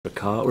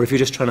car, or if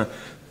you're just trying to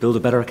build a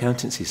better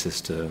accountancy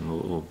system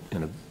or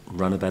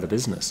run a better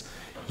business,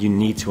 you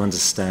need to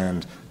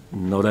understand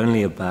not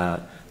only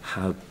about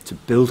how to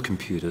build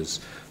computers,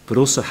 but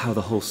also how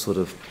the whole sort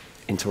of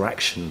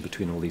interaction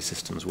between all these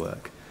systems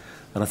work.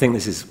 And I think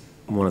this is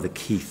one of the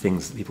key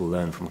things that people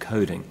learn from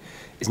coding.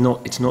 It's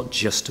not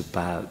just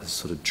about the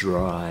sort of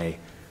dry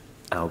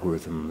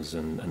algorithms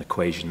and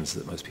equations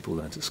that most people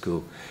learn at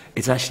school.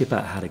 It's actually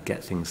about how to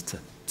get things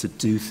to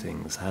do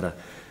things, how to,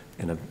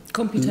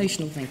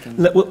 computational thinking.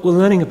 We're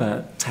learning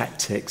about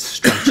tactics,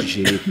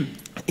 strategy,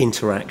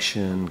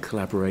 interaction,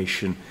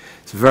 collaboration.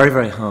 It's very,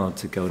 very hard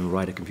to go and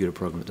write a computer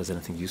program that does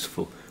anything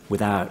useful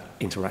without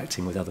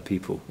interacting with other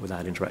people,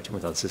 without interacting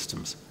with other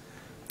systems.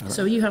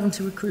 So are you having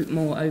to recruit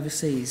more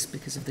overseas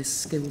because of this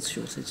skills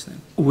shortage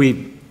then?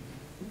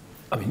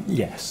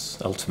 Yes,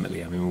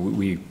 ultimately.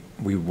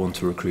 We want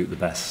to recruit the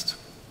best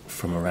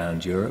from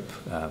around Europe,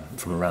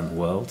 from around the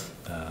world.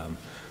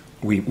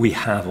 We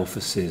have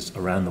offices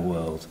around the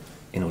world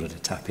in order to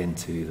tap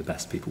into the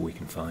best people we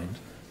can find.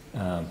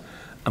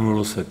 And we're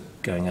also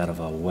going out of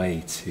our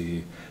way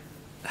to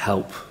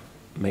help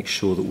make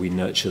sure that we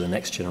nurture the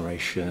next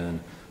generation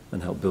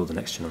and help build the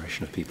next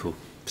generation of people,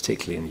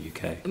 particularly in the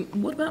UK.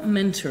 What about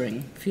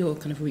mentoring, if you're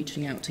kind of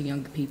reaching out to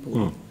younger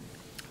people,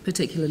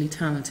 particularly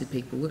talented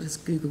people? What does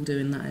Google do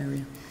in that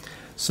area?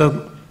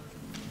 So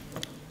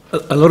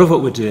a lot of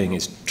what we're doing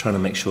is trying to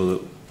make sure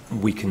that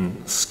we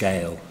can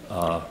scale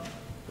our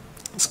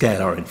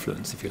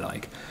influence, if you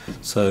like.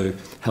 So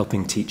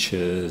helping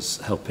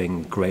teachers,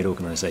 helping great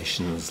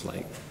organizations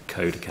like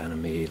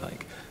Codeacademy,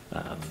 like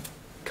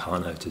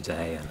Kano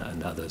today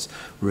and others,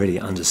 really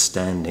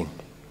understanding,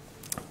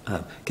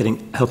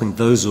 helping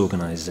those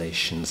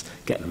organizations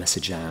get the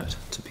message out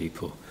to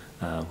people.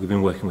 We've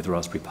been working with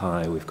Raspberry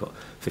Pi. We've got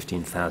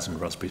 15,000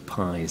 Raspberry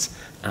Pis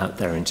out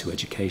there into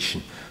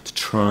education to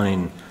try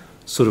and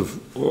sort of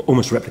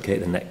almost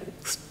replicate the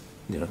next,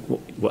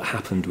 what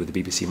happened with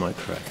the BBC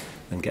Micro,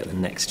 and get the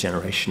next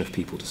generation of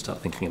people to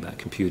start thinking about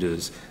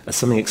computers as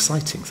something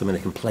exciting, something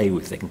they can play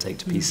with, they can take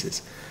to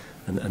pieces,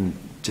 and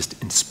just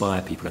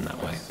inspire people in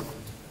that way.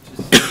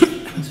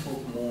 Just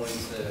talk more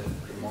into the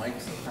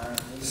mics,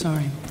 apparently.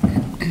 Sorry.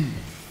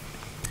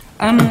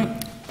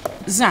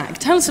 Zach,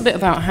 tell us a bit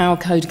about how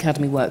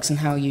Codeacademy works and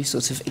how you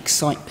sort of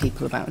excite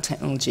people about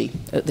technology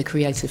at the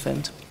creative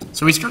end.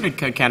 So we started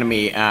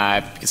Codeacademy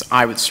because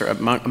I would,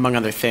 among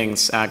other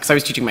things, because I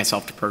was teaching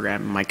myself to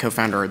program. My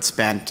co-founder had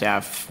spent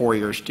 4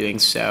 years doing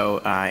so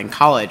in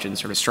college and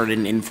sort of started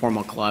an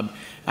informal club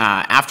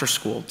after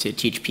school to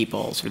teach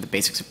people sort of the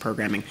basics of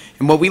programming.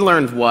 And what we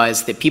learned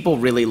was that people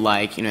really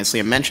like, as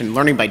Liam mentioned,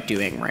 learning by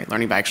doing, right?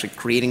 Learning by actually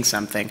creating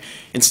something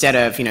instead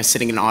of,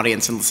 sitting in an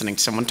audience and listening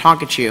to someone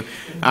talk at you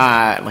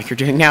like you're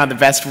doing now. The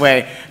best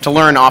way to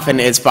learn often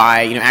is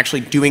by,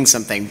 actually doing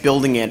something,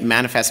 building it,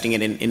 manifesting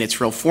it in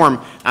its real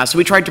form. So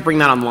we tried to bring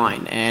that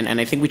online, and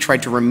I think we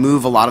tried to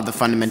remove a lot of the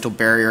fundamental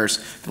barriers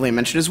that Liam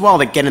mentioned as well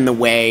that get in the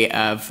way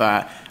of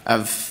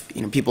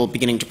people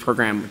beginning to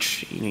program,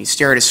 which you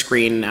stare at a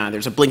screen,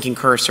 there's a blinking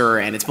cursor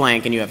and it's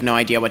blank and you have no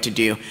idea what to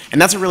do,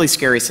 and that's a really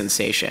scary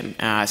sensation.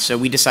 So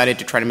we decided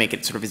to try to make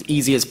it sort of as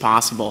easy as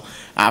possible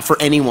for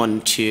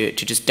anyone to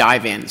just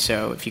dive in.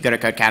 So if you go to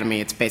Codeacademy,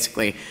 it's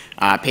basically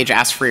a page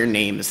asks for your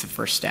name as the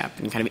first step,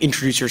 and kind of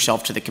introduce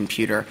yourself to the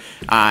computer,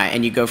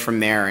 and you go from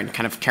there and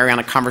kind of carry on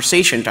a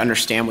conversation to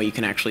understand what you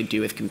can actually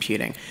do with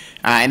computing.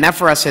 And that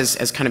for us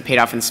has kind of paid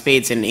off in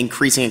spades in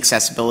increasing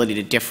accessibility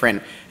to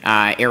different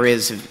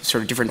areas of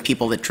sort of different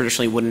people that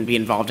traditionally wouldn't be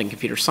involved in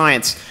computer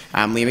science.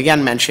 Liam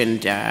again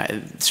mentioned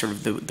sort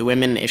of the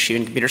women issue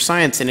in computer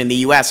science, and in the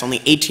US only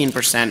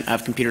 18%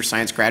 of computer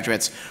science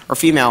graduates are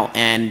female,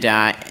 and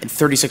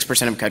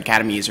 36% of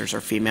Codeacademy users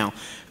are female.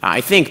 I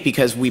think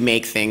because we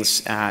make things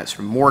sort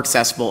of more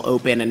accessible,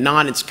 open, and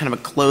not, it's kind of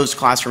a closed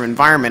classroom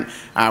environment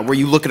where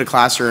you look at a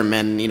classroom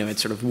and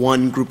it's sort of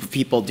one group of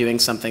people doing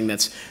something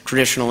that's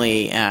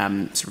traditionally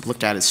sort of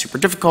looked at as super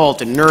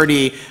difficult and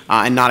nerdy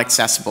and not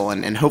accessible.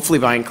 And hopefully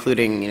by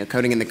including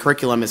coding in the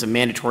curriculum as a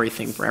mandatory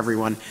thing for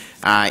everyone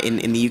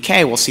in the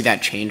UK, we'll see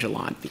that change a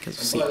lot, because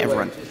we'll see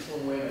everyone.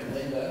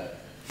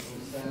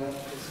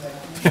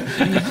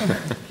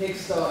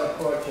 Kickstarter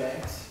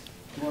project.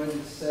 You want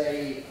to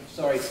say,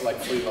 sorry to like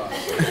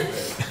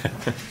freelance.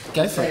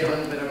 Go for say it. a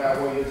little bit about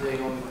what you're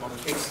doing on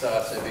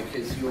Kickstarter,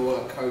 because you're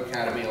a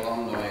Codeacademy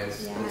alumni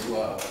as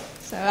well.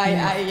 So I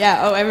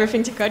owe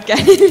everything to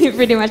Codeacademy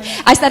pretty much.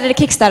 I started a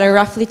Kickstarter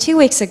roughly 2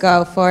 weeks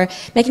ago for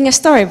making a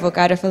storybook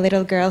out of a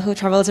little girl who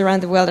travels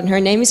around the world, and her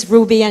name is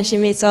Ruby, and she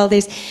meets all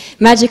these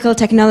magical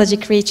technology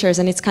creatures,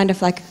 and it's kind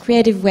of like a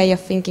creative way of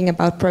thinking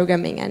about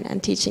programming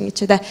and teaching it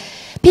to the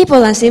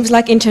people, and seems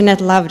like internet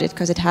loved it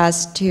because it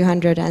has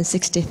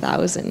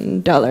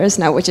 $260,000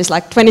 now, which is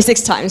like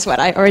 26 times what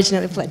I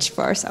originally pledged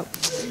for, so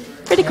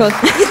pretty cool.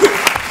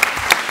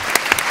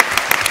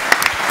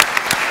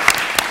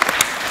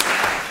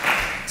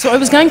 So I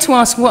was going to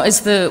ask, what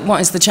is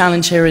the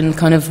challenge here in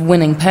kind of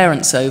winning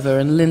parents over?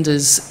 And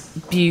Linda's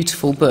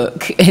beautiful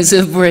book is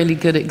a really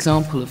good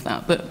example of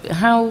that. But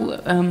how,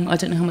 I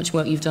don't know how much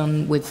work you've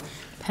done with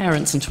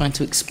parents and trying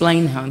to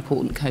explain how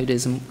important code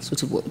is and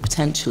sort of what the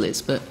potential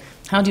is, but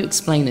how do you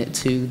explain it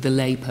to the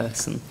lay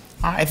person?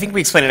 I think we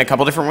explain it in a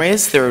couple different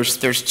ways.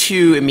 There's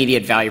two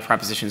immediate value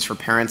propositions for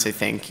parents, I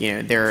think.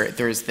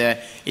 There's the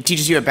it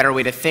teaches you a better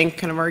way to think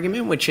kind of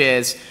argument, which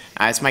is,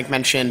 as Mike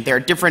mentioned, there are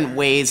different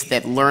ways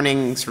that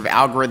learning sort of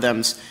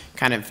algorithms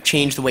kind of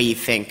change the way you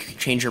think,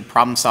 change your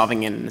problem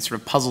solving and sort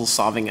of puzzle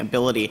solving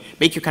ability,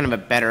 make you kind of a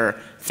better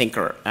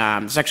thinker.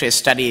 There's actually a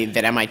study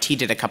that MIT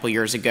did a couple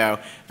years ago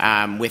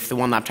with the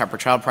One Laptop Per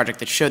Child project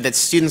that showed that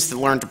students that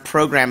learn to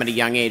program at a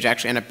young age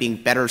actually end up being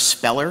better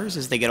spellers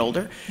as they get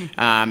older,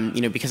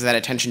 because of that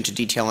attention to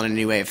detail and a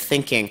new way of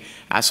thinking.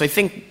 So I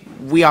think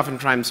we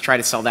oftentimes try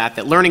to sell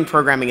that learning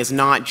programming is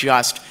not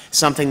just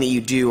something that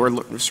you do, or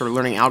sort of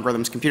learning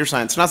algorithms, computer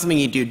science, it's not something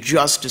you do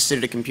just to sit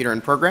at a computer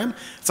and program.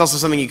 It's also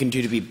something you can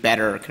do to be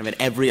better kind of at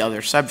every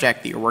other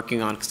subject that you're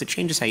working on, because it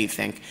changes how you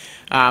think.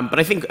 But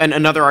I think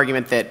another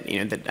argument that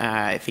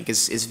I think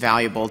is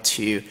valuable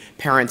to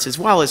parents as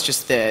well is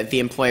just the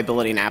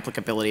employability and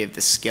applicability of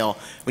this skill.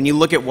 When you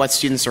look at what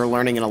students are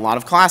learning in a lot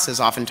of classes,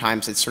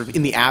 oftentimes it's sort of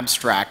in the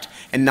abstract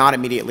and not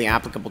immediately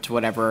applicable to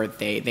whatever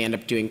they end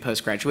up doing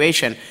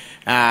post-graduation.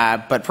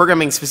 But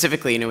programming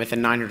specifically, with a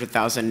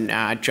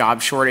 900,000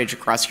 job shortage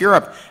across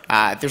Europe,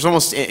 there's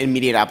almost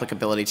immediate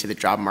applicability to the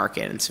job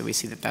market. And so we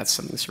see that that's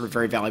something sort of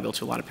very valuable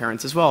to a lot of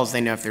parents as well, as they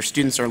know if their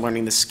students are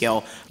learning this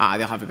skill,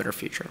 they'll have a better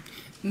future.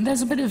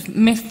 There's a bit of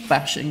myth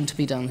bashing to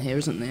be done here,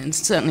 isn't there? And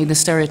certainly the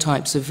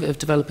stereotypes of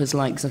developers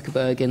like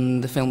Zuckerberg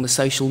in the film The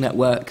Social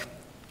Network,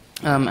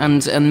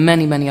 and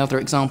many, many other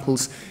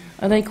examples,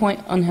 are they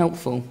quite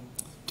unhelpful?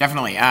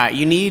 Definitely. I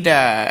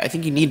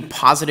think you need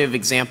positive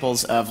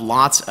examples of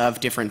lots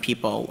of different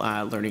people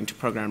learning to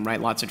program,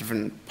 right? Lots of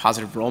different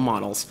positive role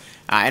models.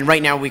 And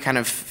right now we kind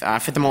of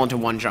fit them all into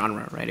one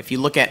genre, right? If you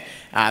look at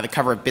the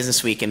cover of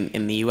Business Week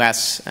in the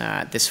US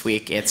this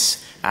week,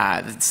 it's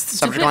the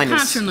subject line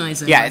is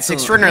patronizing. Yeah, it's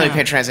extraordinarily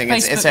patronizing.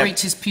 Facebook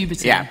reaches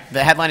puberty. Yeah,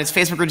 the headline is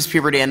Facebook reaches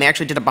puberty, and they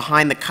actually did a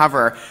behind the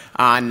cover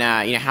on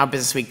how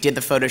Business Week did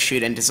the photo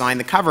shoot and designed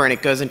the cover, and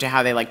it goes into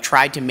how they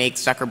tried to make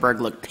Zuckerberg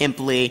look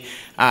pimply,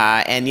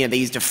 and they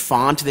used a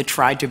font that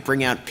tried to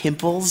bring out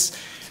pimples.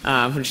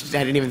 Which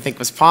I didn't even think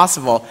was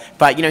possible.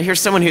 But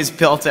here's someone who's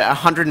built a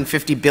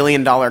 $150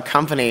 billion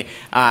company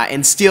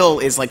and still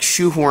is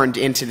shoehorned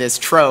into this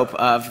trope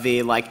of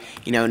the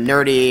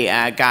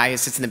nerdy guy who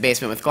sits in the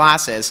basement with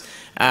glasses.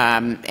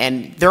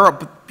 And there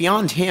are,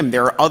 beyond him,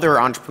 there are other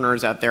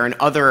entrepreneurs out there and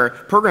other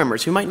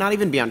programmers who might not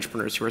even be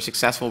entrepreneurs, who are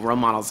successful role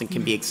models and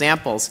can be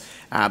examples.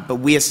 But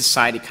we as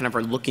society kind of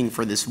are looking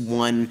for this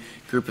one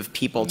group of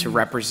people to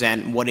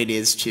represent what it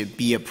is to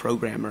be a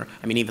programmer.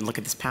 I mean, even look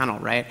at this panel,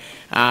 right?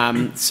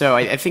 So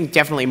I think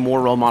definitely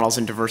more role models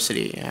and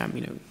diversity,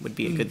 would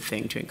be a good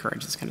thing to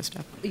encourage this kind of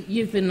stuff.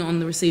 You've been on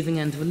the receiving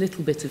end of a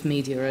little bit of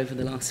media over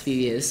the last few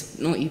years,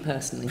 not you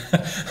personally,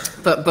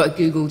 but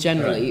Google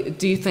generally. Right.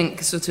 Do you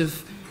think sort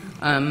of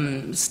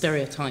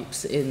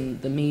stereotypes in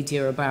the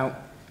media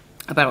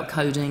about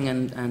coding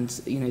and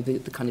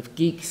the kind of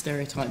geek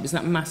stereotype, is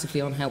that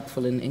massively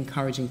unhelpful in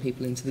encouraging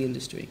people into the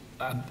industry?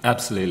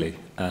 Absolutely.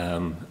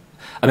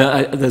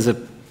 There's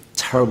a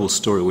terrible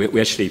story. We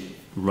actually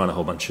run a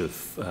whole bunch of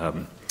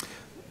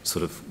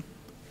sort of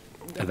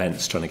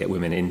events trying to get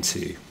women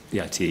into the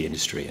IT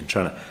industry and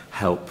trying to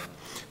help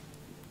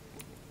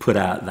put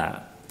out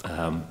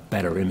that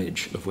better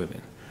image of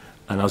women.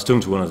 And I was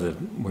talking to one of the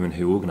women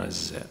who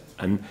organises it,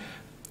 and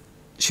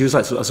she was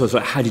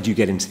like, how did you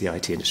get into the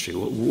IT industry?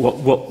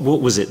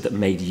 What was it that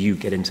made you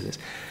get into this?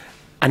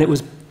 And it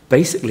was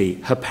basically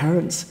her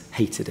parents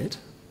hated it.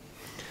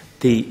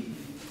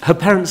 Her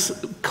parents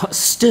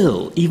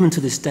still, even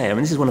to this day,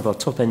 this is one of our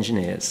top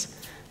engineers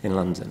in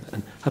London,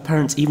 and her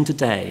parents, even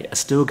today, are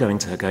still going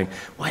to her going,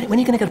 when are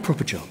you going to get a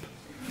proper job?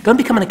 Go and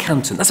become an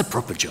accountant, that's a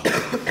proper job.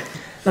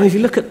 Now, if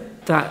you look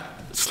at that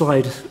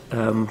slide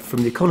from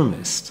The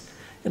Economist,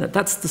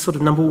 that's the sort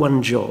of number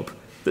one job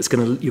you're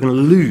going to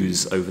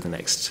lose over the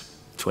next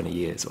 20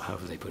 years, or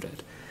however they put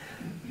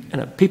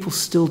it. People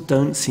still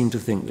don't seem to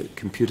think that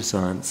computer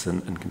science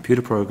and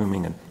computer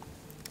programming and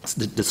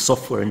the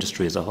software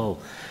industry as a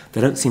whole,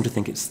 they don't seem to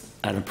think it's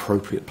an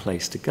appropriate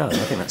place to go. And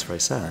I think that's very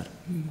sad.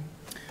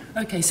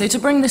 Okay, so to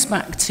bring this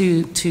back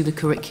to the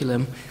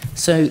curriculum,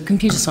 so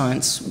computer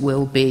science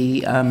will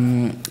be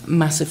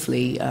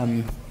massively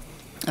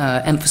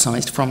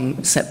emphasised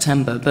from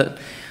September, but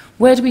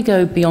where do we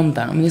go beyond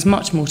that? There's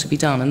much more to be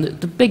done, and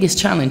the biggest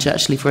challenge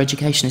actually for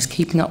education is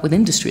keeping up with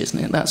industry, isn't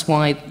it? That's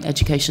why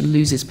education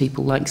loses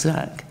people like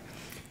Zach.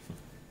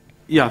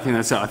 Yeah, I think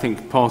that's it. I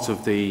think part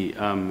of the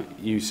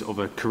use of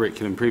a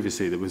curriculum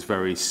previously that was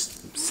very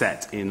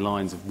set in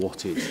lines of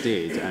what it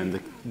did, and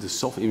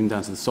even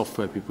down to the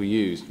software people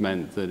used,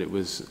 meant that it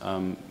was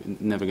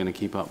never going to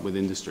keep up with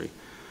industry.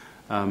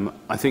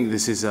 I think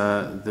this is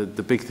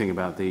the big thing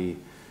about the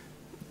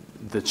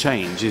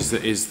change is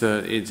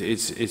that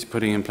it's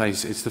putting in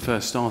place. It's the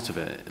first start of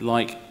it.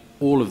 Like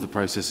all of the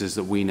processes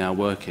that we now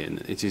work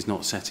in, it is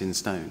not set in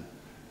stone.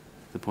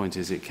 The point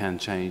is it can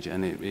change,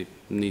 and it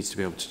needs to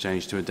be able to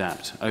change to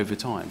adapt over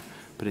time.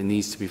 but it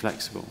needs to be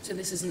flexible. So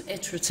this is an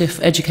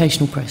iterative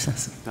educational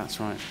process. That's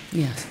right.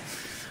 Yes.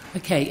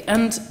 Okay,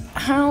 and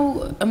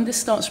how, this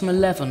starts from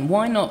 11,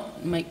 why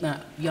not make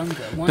that younger?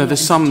 Why No,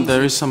 not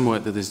there is some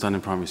work that is done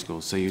in primary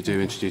schools, so you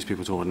do introduce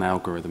people to what an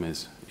algorithm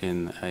is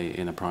in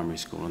a primary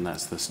school, and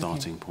that's the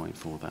starting point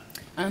for that.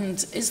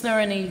 And is there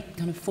any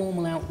kind of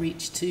formal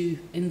outreach to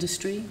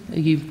industry? Are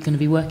you going to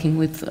be working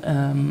with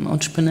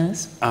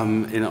entrepreneurs?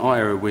 In our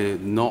area, we're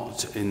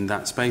not in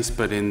that space,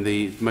 but in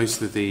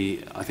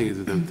I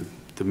think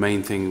the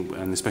main thing,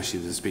 and especially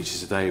the speeches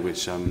today,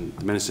 which the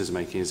ministers are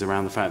making, is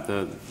around the fact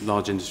that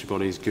large industry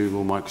bodies,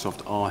 Google,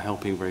 Microsoft, are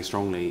helping very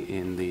strongly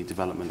in the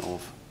development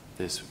of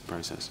this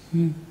process.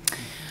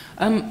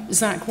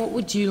 Zach, what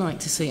would you like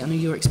to see? I know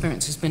your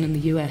experience has been in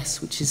the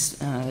US, which is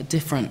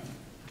different.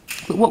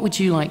 But what would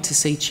you like to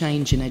see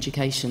change in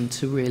education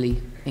to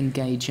really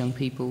engage young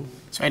people?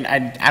 So I'd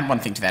add one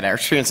thing to that. Our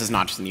experience is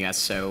not just in the US.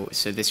 So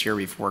this year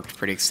we've worked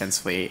pretty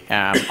extensively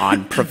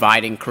on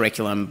providing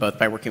curriculum, both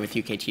by working with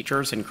UK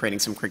teachers and creating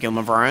some curriculum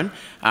of our own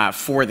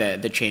for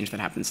the change that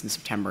happens in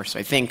September. So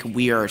I think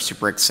we are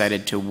super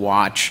excited to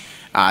watch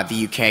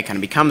the UK kind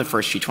of become the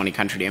first G20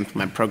 country to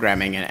implement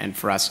programming. And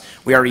for us,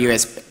 we are a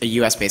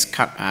US-based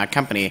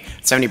company.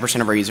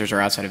 70% of our users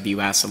are outside of the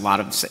US. A lot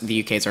of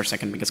the UK is our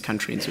second biggest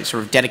country. And so we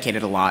sort of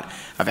dedicated a lot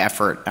of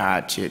effort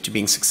to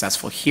being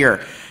successful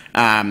here.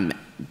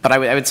 But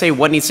I would say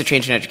what needs to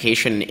change in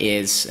education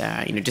is,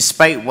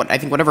 despite what I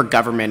think whatever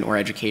government or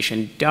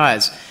education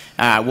does,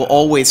 we'll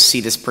always see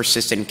this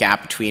persistent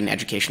gap between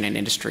education and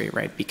industry,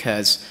 right?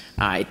 Because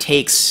it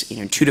takes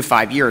 2 to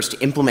 5 years to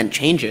implement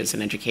changes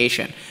in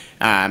education.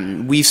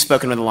 We've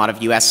spoken with a lot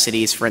of U.S.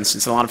 cities, for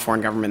instance, a lot of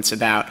foreign governments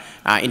about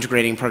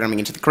integrating programming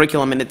into the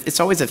curriculum, and it's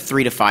always a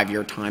 3 to 5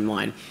 year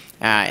timeline.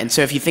 And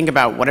so if you think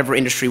about whatever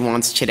industry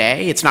wants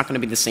today, it's not going to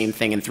be the same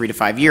thing in 3 to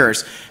 5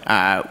 years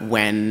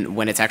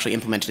when it's actually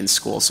implemented in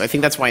schools. So I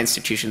think that's why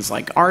institutions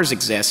like ours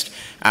exist,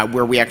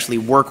 where we actually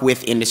work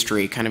with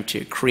industry kind of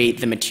to create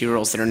the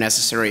materials that are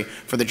necessary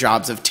for the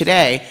jobs of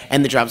today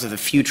and the jobs of the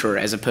future,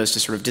 as opposed to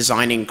sort of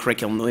designing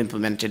curriculum that will be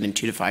implemented in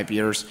 2 to 5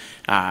 years,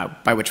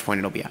 by which point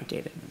it'll be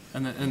outdated.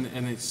 And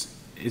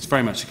it's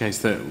very much the case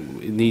that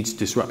it needs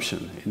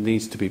disruption. It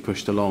needs to be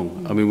pushed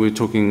along. I mean, we were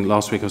talking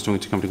last week, I was talking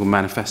to a company called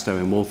Manifesto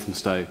in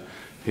Walthamstow,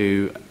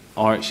 who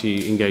are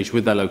actually engaged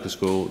with their local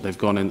school. They've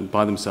gone in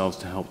by themselves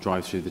to help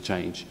drive through the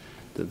change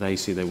that they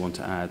see they want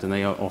to add. And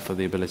they offer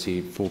the ability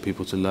for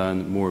people to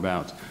learn more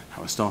about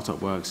how a startup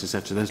works,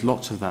 etc. There's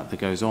lots of that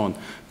goes on.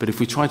 But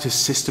if we try to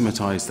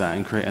systematize that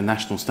and create a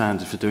national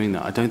standard for doing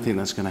that, I don't think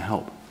that's going to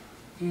help.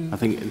 I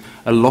think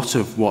a lot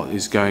of what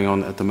is going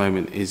on at the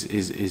moment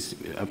is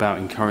about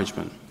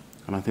encouragement,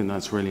 and I think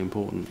that's really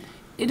important.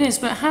 It is,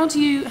 but how do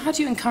you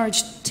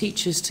encourage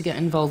teachers to get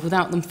involved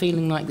without them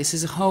feeling like this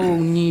is a whole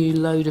new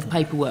load of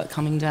paperwork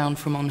coming down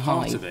from on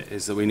high? Part of it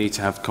is that we need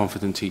to have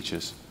confident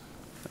teachers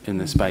in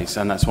this space,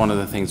 and that's one of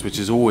the things which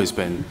has always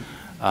been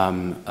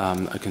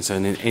a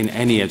concern in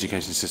any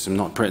education system,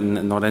 not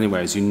Britain, not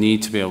anywhere, is you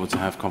need to be able to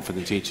have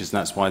confident teachers, and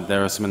that's why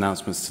there are some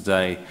announcements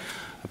today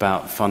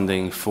about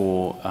funding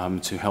for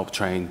to help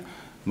train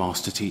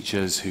master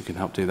teachers who can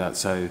help do that.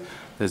 So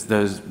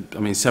there's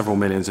several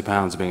millions of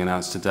pounds are being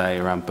announced today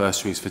around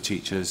bursaries for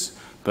teachers,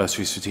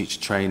 bursaries for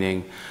teacher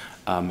training,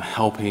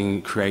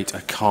 helping create a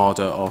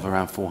cadre of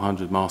around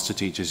 400 master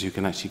teachers who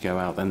can actually go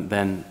out and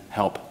then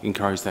help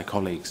encourage their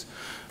colleagues.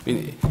 I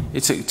mean,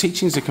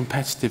 teaching is a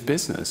competitive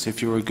business. If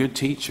you're a good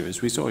teacher,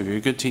 as we saw, if you're a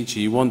good teacher,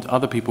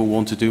 other people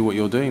want to do what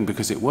you're doing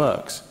because it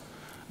works.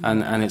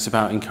 And it's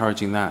about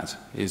encouraging that.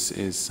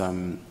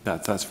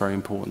 That's very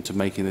important to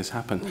making this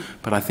happen.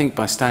 But I think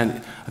by standing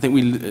up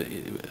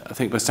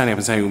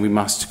and saying we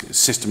must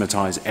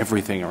systematise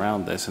everything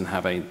around this and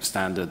have a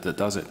standard that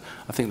does it,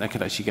 I think that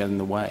could actually get in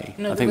the way.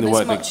 No, I think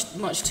there's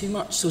much too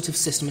much sort of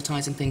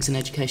systematising things in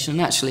education,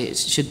 and actually it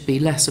should be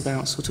less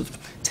about sort of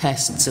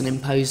tests and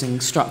imposing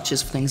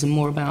structures for things and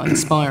more about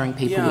inspiring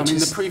people. Yeah, which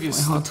the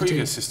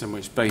previous system,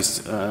 which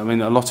based, a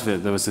lot of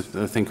it, there was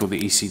a thing called the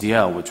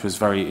ECDL, which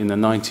was in the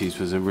 90s,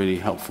 was a really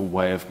helpful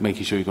way of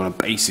making sure you've got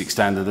a basic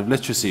standard of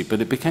literacy, but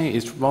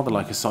it's rather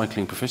like a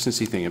cycling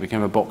proficiency thing. It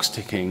became a box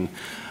ticking,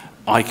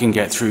 I can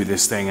get through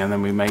this thing, and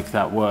then we make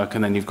that work,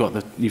 and then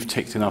you've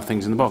ticked enough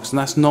things in the box. And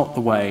that's not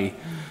the way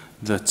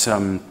that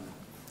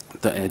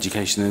that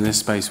education in this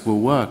space will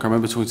work. I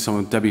remember talking to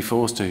someone, Debbie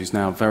Forster, who's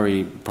now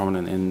very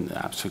prominent in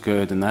Apps for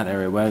Good in that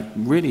area, where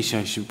really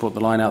she brought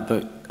the line out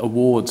that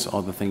awards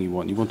are the thing you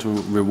want. You want to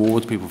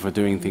reward people for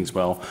doing things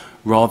well,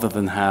 rather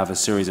than have a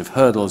series of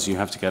hurdles you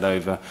have to get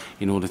over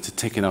in order to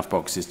tick enough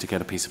boxes to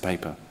get a piece of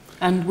paper.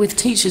 And with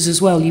teachers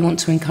as well, you want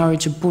to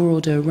encourage a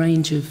broader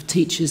range of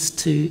teachers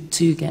to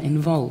get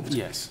involved.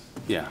 Yes.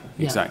 Yeah,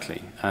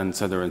 exactly. And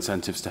so there are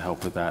incentives to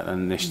help with that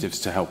and initiatives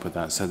to help with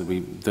that, so that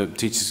the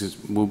teachers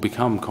will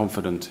become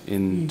confident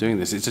in doing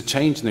this. It's a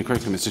change in the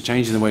curriculum. It's a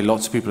change in the way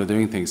lots of people are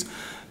doing things.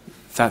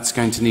 That's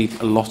going to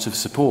need a lot of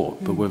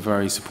support, but we're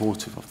very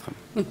supportive of them.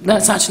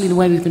 That's actually the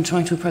way we've been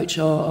trying to approach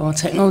our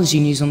technology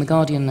news on The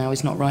Guardian now,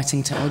 is not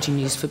writing technology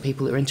news for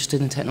people that are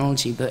interested in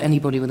technology, but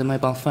anybody with a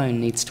mobile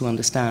phone needs to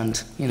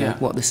understand,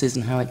 what this is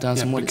and how it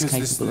does and what it's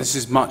capable of. This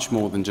is much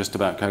more than just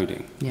about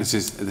coding. Yeah. This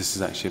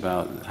is actually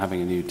about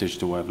having a new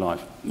digital way of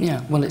life.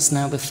 Yeah, well, it's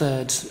now the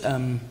third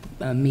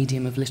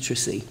medium of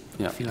literacy,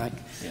 Yeah. if you like.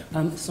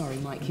 Yeah. Sorry,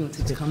 Mike, you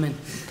wanted to come in.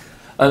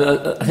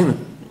 I think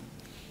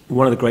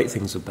one of the great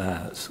things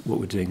about what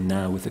we're doing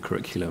now with the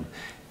curriculum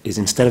is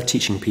instead of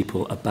teaching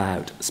people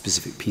about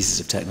specific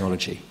pieces of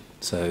technology,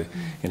 so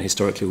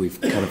historically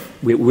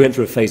we went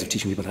through a phase of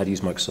teaching people how to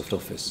use Microsoft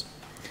Office.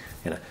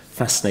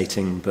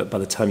 Fascinating, but by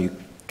the time you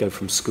go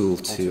from school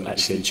to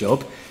actually a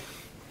job,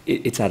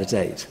 it's out of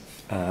date.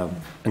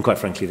 And quite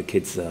frankly, the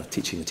kids are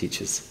teaching the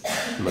teachers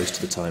most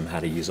of the time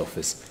how to use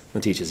Office.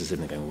 And the teachers are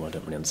sitting there going, well, I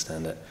don't really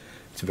understand it.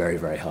 It's very,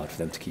 very hard for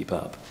them to keep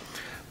up.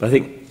 But I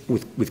think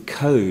with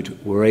code,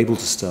 we're able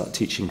to start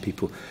teaching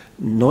people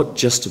not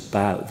just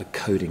about the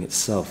coding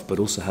itself, but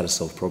also how to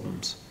solve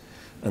problems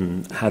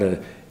and how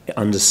to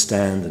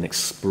understand and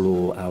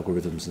explore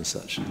algorithms and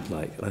such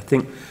like. And I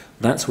think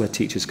that's where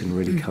teachers can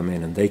really come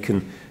in, and they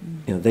can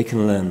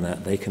learn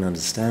that, they can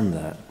understand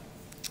that.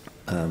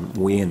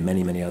 We and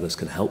many, many others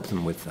can help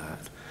them with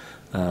that.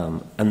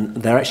 And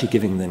they're actually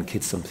giving then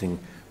kids something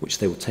which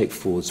they will take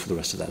forwards for the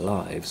rest of their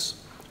lives,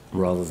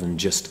 rather than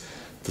just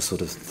the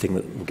sort of thing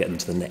that will get them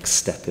to the next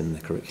step in the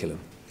curriculum.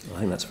 I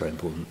think that's very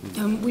important.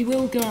 We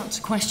will go out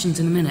to questions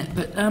in a minute,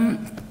 but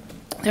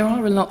there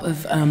are a lot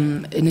of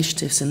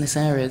initiatives in this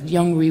area.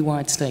 Young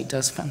Rewired State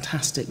does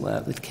fantastic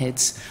work with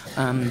kids.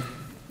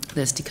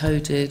 There's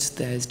Decoded,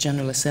 there's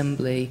General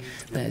Assembly,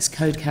 there's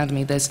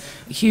Codeacademy, there's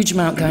a huge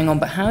amount going on,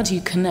 but how do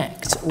you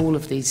connect all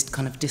of these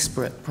kind of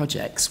disparate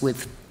projects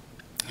with,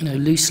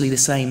 loosely the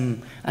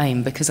same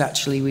aim? Because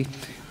actually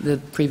the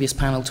previous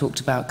panel talked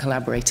about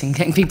collaborating,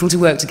 getting people to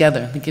work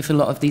together. I think if a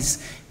lot of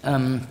these,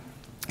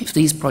 if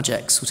these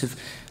projects sort of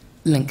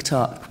linked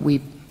up, a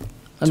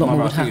lot more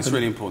would happen. I think it's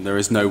really important. There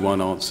is no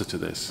one answer to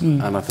this.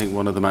 And I think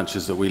one of the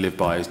mantras that we live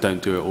by is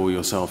don't do it all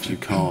yourself. You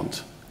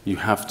can't. You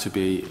have to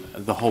be,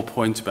 the whole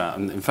point about,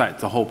 and in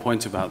fact the whole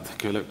point about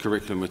the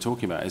curriculum we're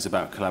talking about is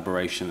about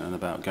collaboration and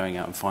about going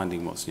out and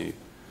finding what's new.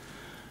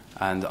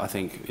 And I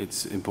think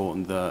it's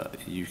important that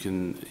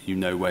you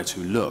know where to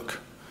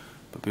look.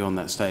 But beyond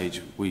that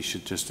stage, we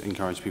should just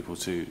encourage people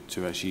to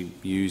actually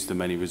use the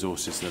many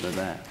resources that are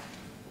there.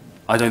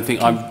 I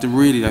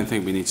really don't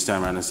think we need to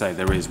stand around and say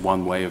there is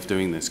one way of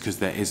doing this, because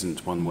there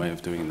isn't one way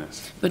of doing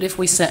this. But if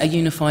we set a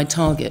unified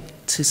target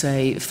to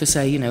say,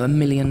 1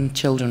 million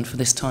children for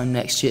this time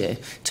next year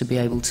to be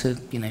able to,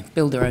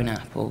 build their own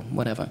app or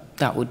whatever,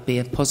 that would be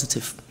a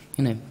positive,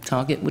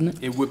 target, wouldn't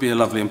it? It would be a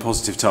lovely and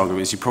positive target.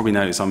 As you probably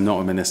notice, I'm not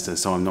a minister,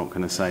 so I'm not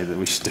going to say that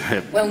we should do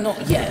it. Well,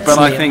 not yet. But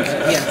I think...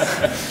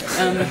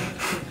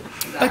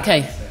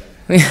 Okay.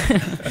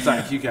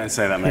 Zach, you go and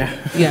say that, mate.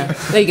 Yeah,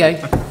 there you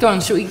go. Go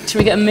on, should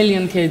we get 1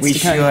 million kids to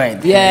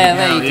code? should. Yeah,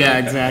 there you go. Yeah,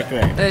 exactly.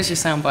 There's your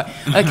soundbite.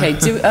 Okay,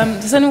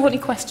 does anyone got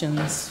any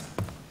questions?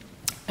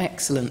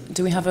 Excellent.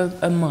 Do we have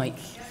a mic?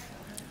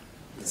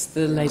 It's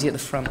the lady at the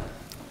front.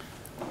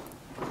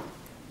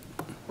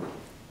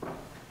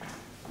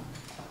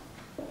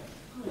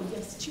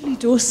 Julie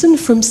Dawson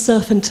from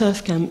Surf and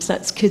Turf Camps,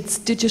 that's kids'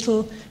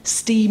 digital,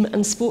 STEAM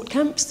and sport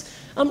camps.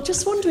 I'm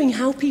just wondering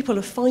how people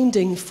are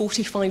finding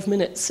 45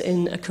 minutes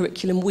in a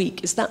curriculum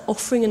week. Is that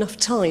offering enough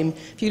time?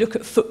 If you look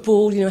at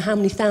football, how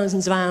many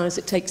thousands of hours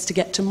it takes to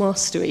get to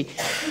mastery.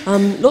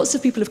 Lots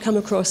of people have come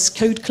across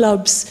code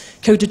clubs,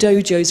 coder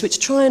dojos, which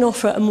try and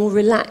offer a more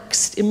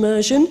relaxed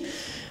immersion,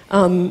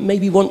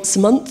 maybe once a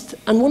month.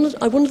 And one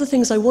of the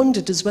things I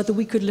wondered is whether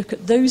we could look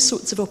at those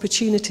sorts of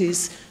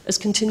opportunities as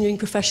continuing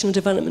professional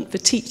development for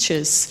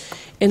teachers,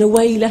 in a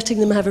way letting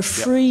them have a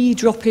free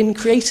drop-in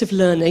creative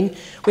learning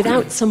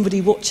without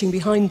somebody watching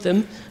behind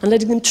them, and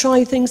letting them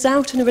try things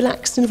out in a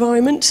relaxed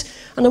environment.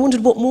 And I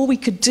wondered what more we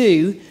could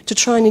do to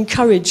try and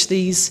encourage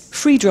these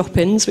free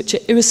drop-ins, which are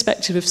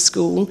irrespective of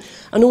school,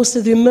 and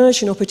also the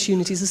immersion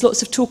opportunities. There's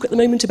lots of talk at the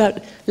moment about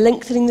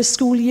lengthening the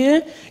school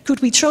year. Could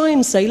we try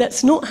and say,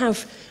 let's not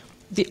have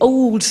the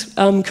old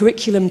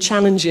curriculum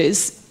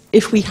challenges?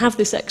 If we have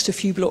this extra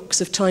few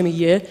blocks of time a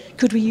year,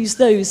 could we use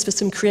those for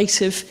some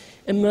creative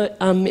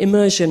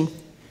immersion?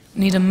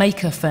 Need a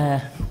maker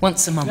fair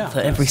once a month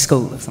at every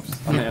school or something.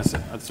 I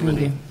think that's a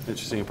really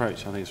interesting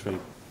approach. I think it's a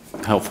really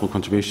helpful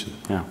contribution.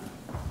 Yeah.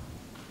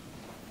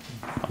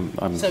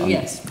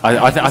 Yes.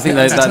 I think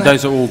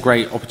those are all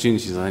great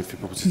opportunities, I think, for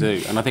people to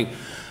do. And I think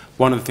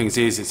one of the things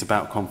is it's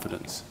about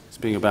confidence. It's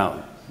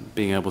about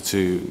being able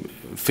to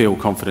feel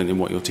confident in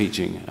what you're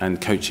teaching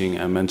and coaching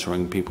and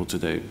mentoring people to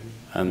do.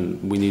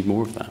 And we need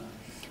more of that.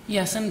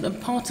 Yes,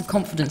 and part of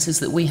confidence is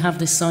that we have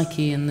this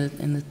psyche in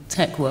the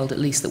tech world, at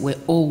least, that we're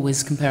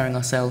always comparing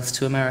ourselves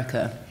to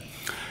America.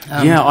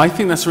 I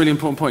think that's a really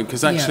important point,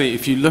 because actually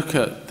if you look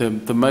at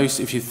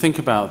if you think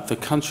about the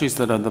countries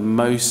that are the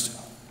most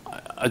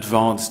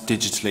advanced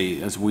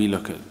digitally, as we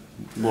look at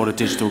what a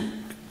digital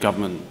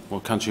government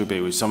or country would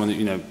be, with someone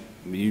that,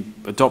 you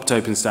adopt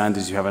open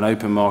standards, you have an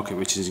open market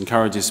which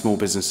encourages small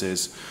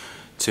businesses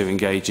to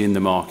engage in the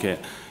market.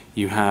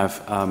 You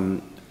have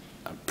a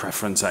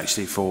preference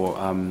actually for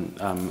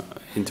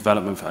in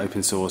development for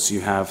open source.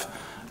 You have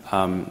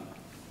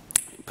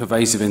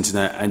pervasive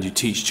internet, and you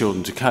teach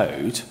children to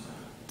code.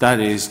 That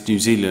is New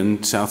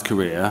Zealand, South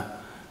Korea,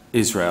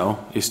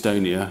 Israel,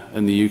 Estonia,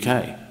 and the UK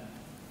at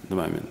the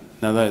moment.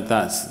 Now,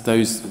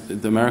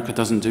 America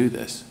doesn't do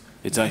this.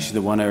 It's actually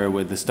the one area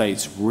where the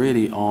states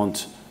really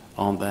aren't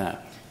there.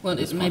 Well,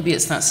 maybe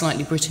it's that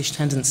slightly British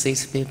tendency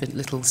to be a bit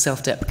little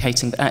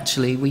self-deprecating, but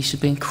actually we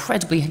should be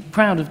incredibly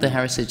proud of the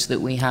heritage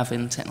that we have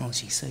in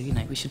technology. So, you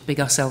know, we should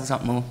big ourselves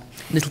up more.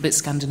 A little bit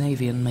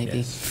Scandinavian, maybe.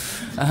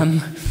 Yes.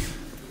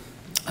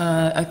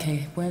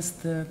 Okay, where's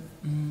the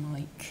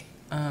mic?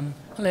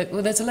 Hello,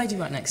 well, there's a lady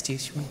right next to you.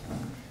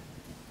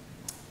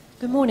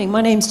 Good morning,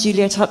 my name's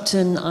Juliet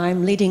Upton.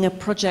 I'm leading a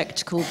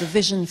project called the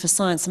Vision for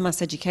Science and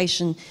Mass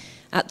Education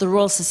at the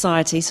Royal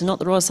Society, so not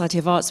the Royal Society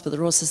of Arts, but the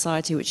Royal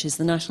Society, which is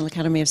the National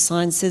Academy of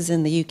Sciences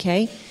in the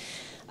UK.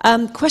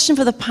 Question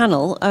for the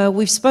panel.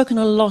 We've spoken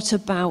a lot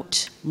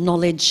about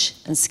knowledge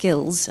and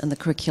skills and the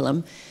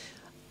curriculum,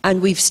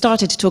 and we've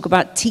started to talk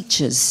about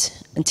teachers,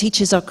 and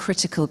teachers are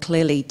critical,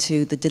 clearly,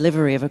 to the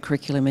delivery of a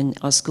curriculum in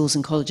our schools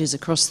and colleges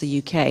across the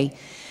UK.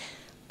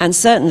 And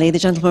certainly, the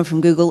gentleman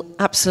from Google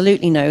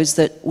absolutely knows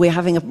that we're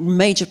having a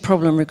major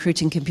problem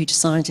recruiting computer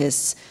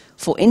scientists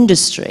for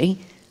industry,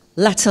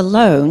 let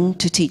alone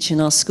to teach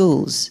in our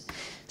schools.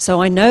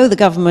 So I know the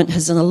government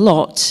has done a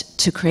lot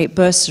to create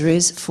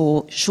bursaries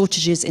for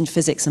shortages in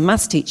physics and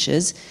maths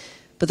teachers,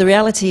 but the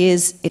reality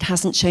is it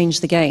hasn't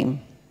changed the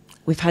game.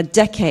 We've had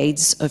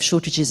decades of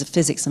shortages of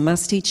physics and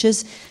maths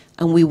teachers,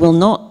 and we will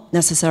not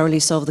necessarily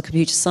solve the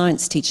computer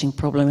science teaching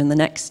problem in the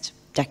next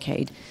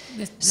decade.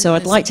 So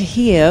I'd like to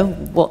hear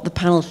what the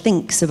panel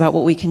thinks about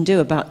what we can do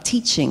about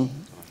teaching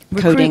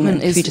coding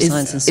and computer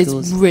science in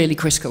schools. It's really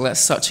critical. That's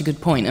such a good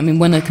point. I mean,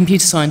 when a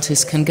computer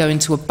scientist can go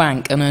into a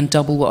bank and earn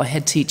double what a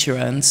head teacher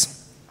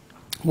earns,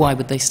 why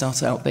would they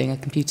start out being a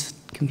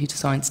computer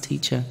science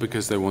teacher?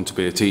 Because they want to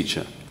be a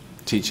teacher.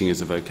 Teaching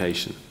is a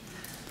vocation.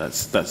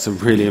 That's a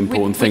really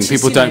important thing.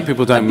 People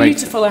don't make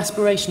beautiful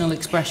aspirational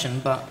expression,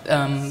 but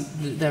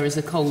there is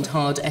a cold,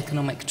 hard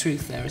economic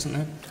truth there, isn't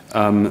there?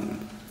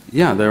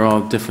 Yeah, there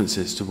are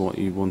differences to what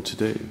you want to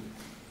do,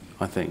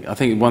 I think. I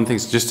think one thing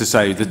is just to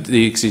say that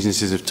the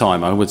exigencies of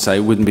time, I would say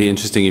it wouldn't be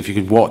interesting if you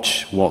could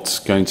watch what's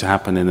going to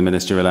happen in the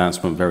ministerial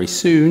announcement very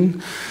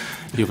soon.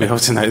 You'll be able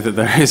to know that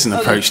there is an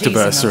approach to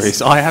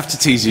bursaries. I have to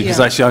tease you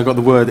because actually I got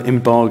the word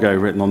embargo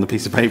written on the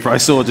piece of paper I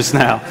saw just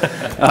now.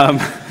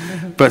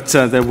 But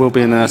there will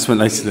be an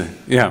announcement later today.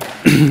 Yeah,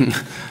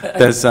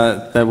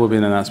 there will be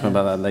an announcement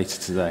about that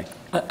later today.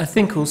 I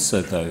think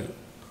also, though,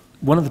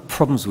 one of the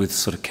problems with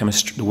sort of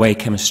chemistry, the way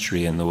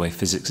chemistry and the way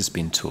physics has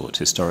been taught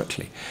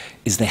historically,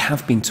 is they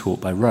have been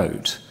taught by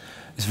rote.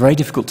 It's very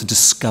difficult to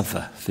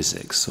discover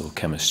physics or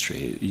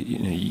chemistry.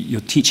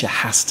 Your teacher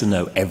has to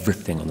know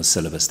everything on the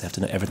syllabus. They have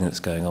to know everything that's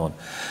going on.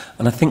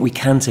 And I think we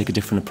can take a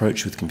different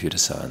approach with computer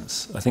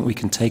science. I think we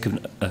can take an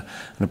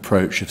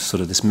approach of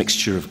sort of this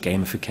mixture of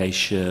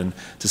gamification,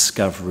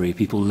 discovery,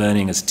 people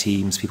learning as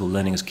teams, people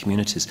learning as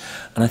communities.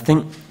 And I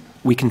think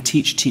we can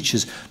teach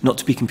teachers not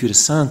to be computer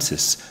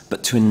scientists,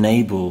 but to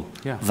enable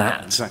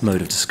that mode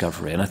of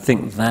discovery. And I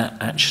think that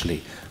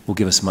actually will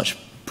give us much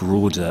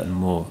broader and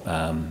more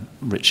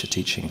richer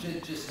teaching.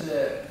 Just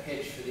a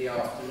pitch for the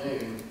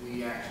afternoon,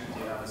 we actually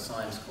do have a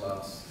science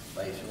class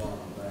later on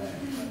where I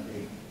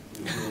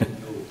think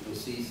you'll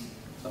see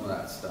some of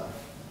that stuff.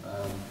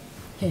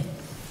 Okay.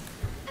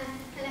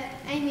 Hello,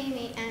 I'm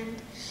Amy,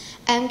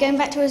 and going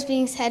back to what was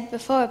being said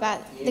before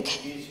about the...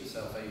 Introduce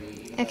yourself,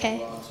 Amy.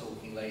 Okay.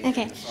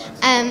 Okay.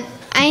 I'm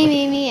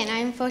Amy and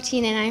I'm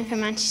 14 and I'm from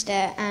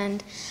Manchester,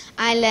 and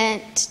I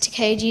learnt to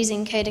code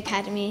using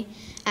Codeacademy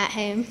at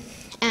home,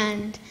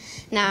 and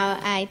now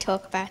I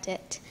talk about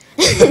it.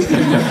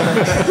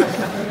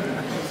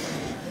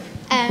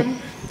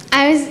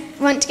 I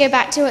want to go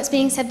back to what's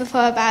being said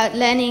before about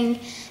learning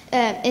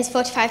is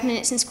 45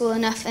 minutes in school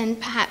enough, and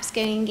perhaps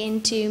going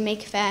into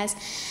maker fairs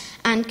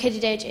and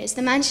Codadojos.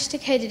 The Manchester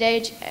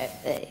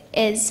Codeadojo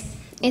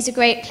is a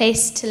great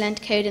place to learn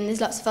to code, and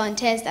there's lots of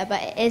volunteers there,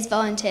 but it is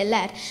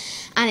volunteer-led,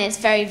 and it's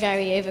very,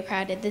 very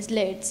overcrowded. There's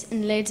loads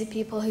and loads of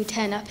people who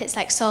turn up. It's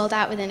like sold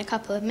out within a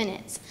couple of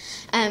minutes.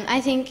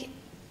 I think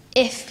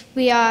if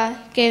we are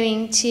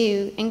going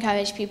to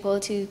encourage people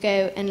to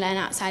go and learn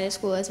outside of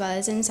school as well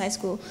as inside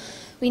school,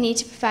 we need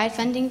to provide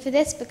funding for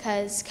this,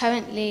 because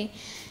currently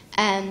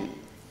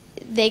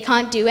they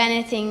can't do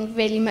anything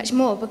really much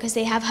more, because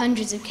they have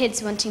hundreds of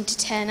kids wanting to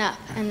turn up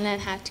and learn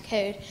how to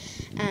code.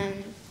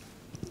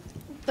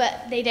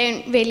 But they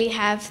don't really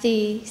have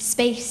the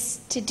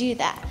space to do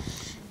that,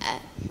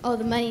 or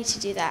the money to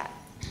do that.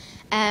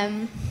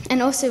 And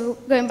also,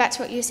 going back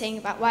to what you were saying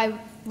about why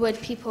would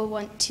people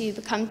want to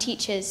become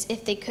teachers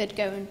if they could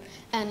go and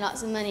earn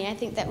lots of money, I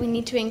think that we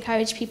need to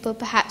encourage people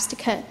perhaps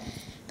to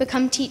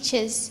become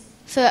teachers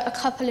for a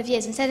couple of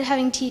years. Instead of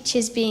having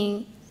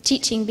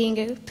teaching being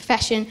a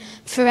profession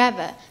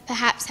forever,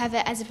 perhaps have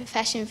it as a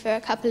profession for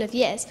a couple of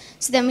years.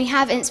 So then we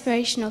have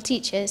inspirational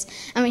teachers,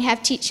 and we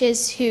have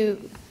teachers who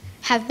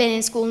have been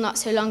in school not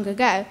so long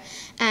ago,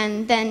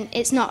 and then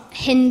it's not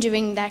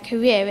hindering their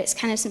career, it's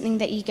kind of something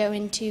that you go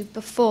into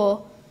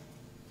before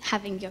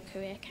having your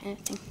career kind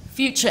of thing.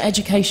 Future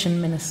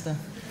Education Minister.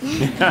 Sorry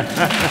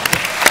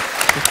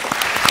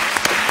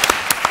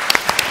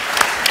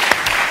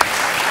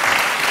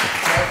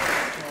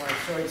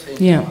to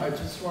interrupt. Yeah. I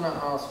just want to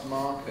ask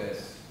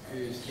Marcus,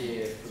 who's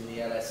here from the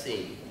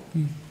LSE,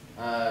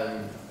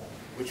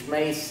 which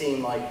may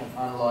seem like an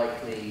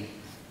unlikely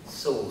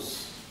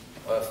source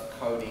of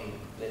coding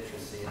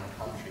literacy in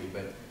the country,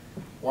 but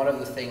one of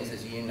the things,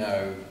 as you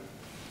know,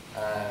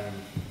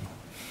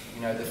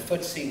 the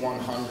FTSE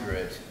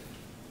 100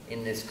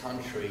 in this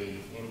country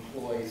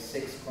employs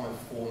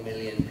 6.4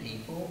 million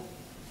people,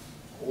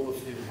 all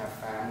of whom have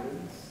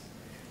families,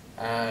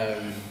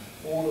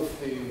 all of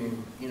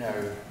whom,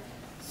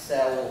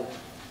 sell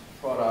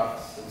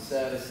products and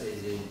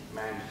services in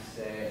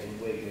Manchester, in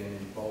Wigan,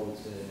 in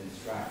Bolton, in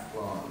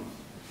Strathclyde.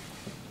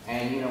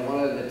 And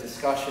one of the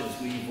discussions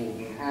we've all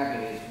been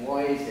having is,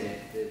 why is it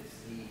that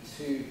the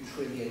 £2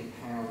 trillion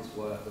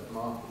worth of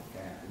market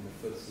cap in the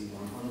FTSE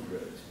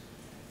 100,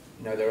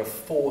 there are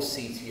 4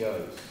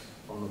 CTOs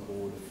on the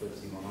board of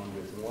FTSE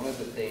 100, and one of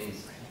the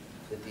things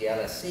that the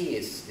LSE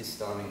is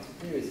starting to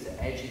do is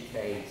to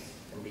educate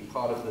and be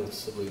part of the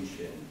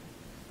solution,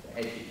 to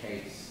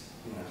educate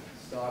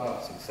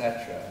startups,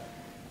 etc.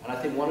 And I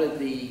think one of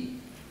the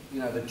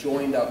the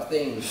joined up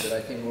things that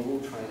I think we're all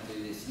trying to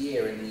do this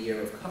year, in the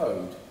year of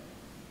code,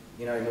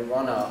 in the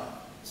run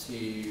up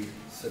to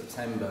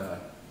September,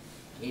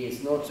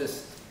 is not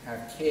just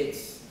have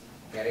kids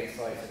get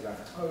excited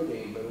about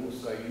coding, but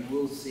also you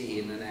will see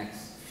in the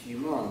next few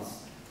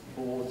months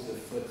boards of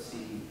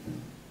FTSE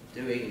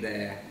doing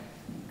their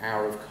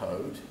hour of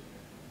code,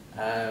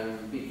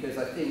 because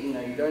I think you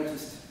don't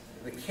just,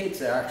 the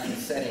kids are actually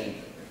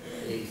setting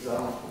the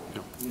example,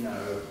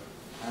 so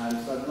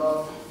I'd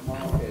love,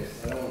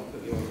 Marcus, I don't want to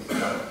put you on the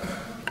spot,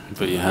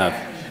 but you have,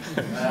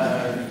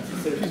 to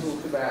sort of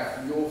talk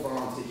about your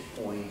vantage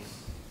point,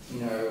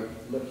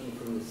 looking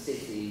from the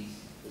city's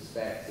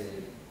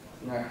perspective,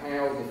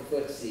 how the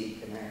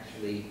FTSE can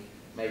actually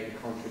make a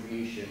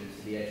contribution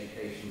to the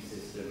education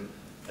system,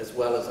 as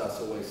well as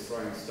us always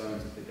throwing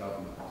stones at the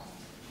government.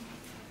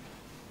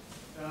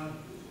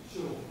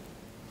 Sure.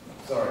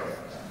 Sorry.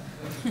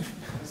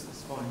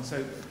 That's fine.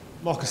 So,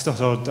 Marcus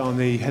Stoddard, I'm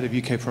the head of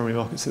UK primary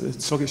markets at the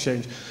Stock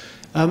Exchange.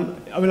 I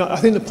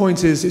think the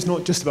point is, it's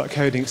not just about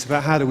coding, it's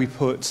about how do we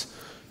put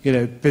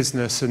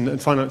business and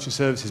financial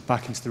services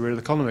back into the real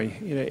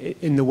economy,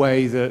 in the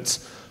way that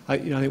I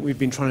think we've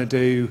been trying to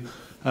do.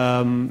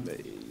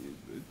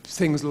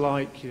 Things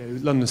like,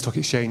 London Stock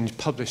Exchange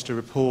published a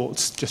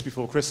report just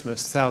before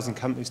Christmas, 1,000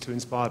 companies to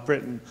inspire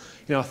Britain.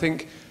 I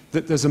think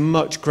that there's a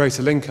much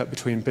greater link up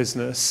between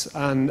business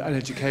and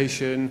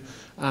education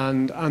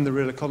and the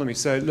real economy.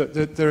 So look,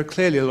 there are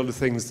clearly a lot of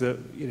things that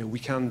we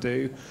can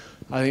do.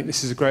 I think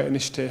this is a great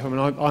initiative.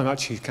 I'm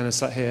actually kind of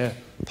sat here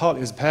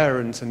partly as a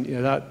parent, and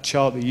that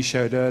chart that you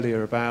showed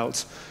earlier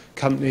about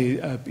company,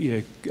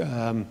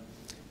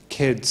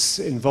 kids'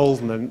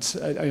 involvement,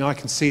 I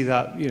can see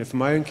that for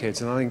my own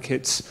kids, and I think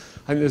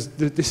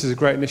this is a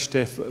great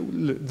initiative.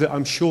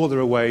 I'm sure there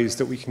are ways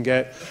that we can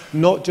get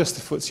not just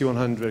the FTSE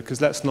 100,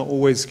 because let's not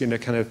always kind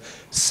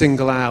of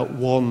single out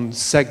one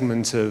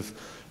segment of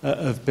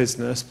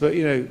business, but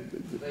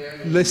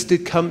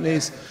listed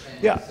companies.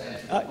 Yeah,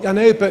 I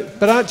know,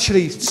 but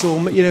actually, so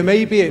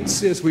maybe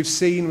it's, as we've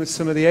seen with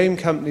some of the AIM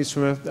companies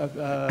from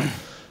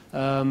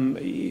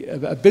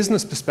a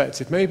business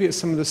perspective, maybe it's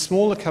some of the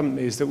smaller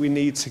companies that we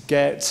need to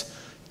get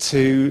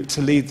to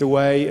lead the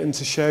way and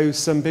to show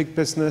some big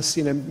business,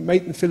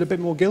 make them feel a bit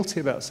more guilty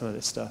about some of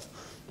this stuff.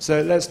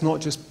 So let's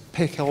not just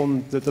pick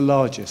on the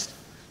largest.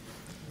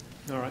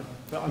 All right,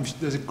 but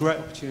there's a great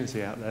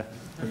opportunity out there.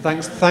 And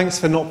thanks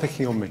for not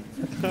picking on me.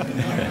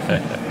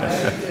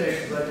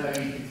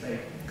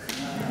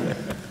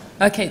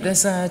 Okay,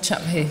 there's a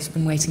chap here who's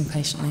been waiting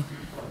patiently.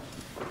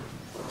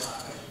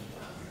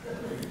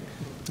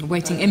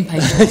 Waiting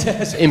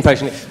impatiently.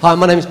 Impatiently. Hi,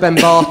 my name is Ben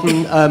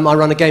Barton. I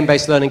run a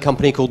game-based learning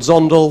company called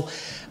Zondel.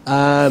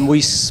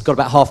 We've got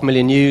about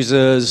 500,000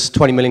 users,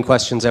 20 million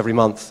questions every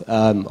month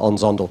on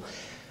Zondel.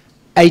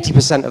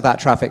 80% of that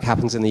traffic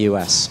happens in the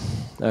US.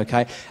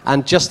 Okay,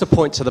 and just to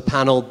point to the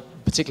panel,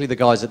 particularly the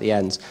guys at the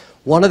end,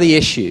 one of the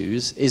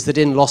issues is that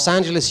in Los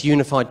Angeles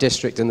Unified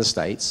District in the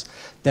States,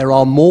 there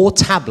are more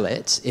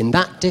tablets in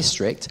that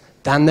district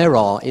than there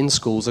are in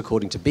schools,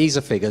 according to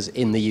BESA figures,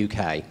 in the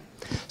UK.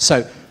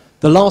 So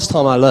the last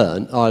time I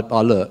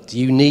looked,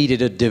 you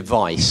needed a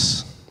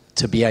device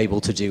to be able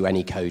to do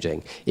any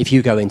coding. If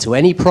you go into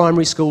any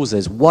primary schools,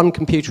 there's one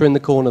computer in the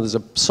corner, there's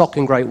a sock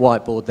and great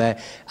whiteboard there,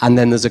 and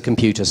then there's a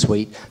computer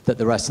suite that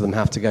the rest of them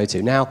have to go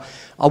to. Now,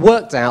 I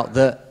worked out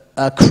that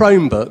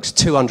Chromebook's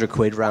 200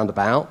 quid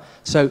roundabout.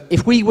 So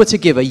if we were to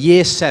give a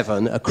year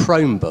 7 a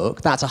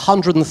Chromebook, that's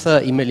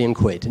 130 million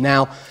quid.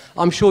 Now,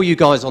 I'm sure you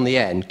guys on the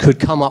end could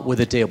come up with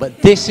a deal,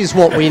 but this is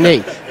what we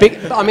need.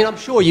 I'm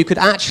sure you could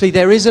actually,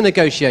 there is a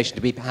negotiation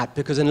to be had,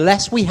 because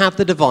unless we have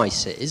the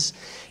devices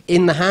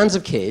in the hands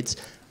of kids,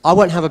 I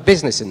won't have a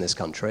business in this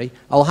country.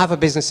 I'll have a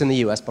business in the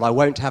US, but I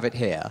won't have it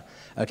here.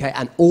 Okay?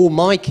 And all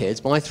my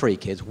kids, my 3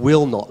 kids,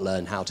 will not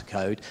learn how to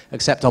code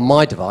except on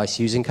my device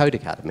using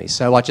Codeacademy.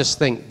 So I just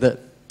think that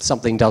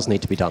something does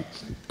need to be done.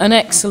 An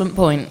excellent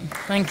point.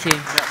 Thank you.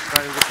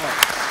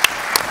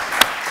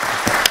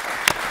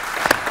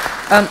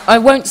 I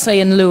won't say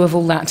in lieu of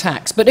all that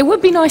tax, but it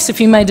would be nice if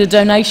you made a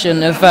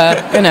donation of,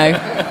 you know,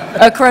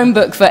 a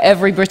Chromebook for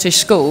every British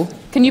school.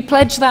 Can you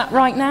pledge that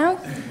right now?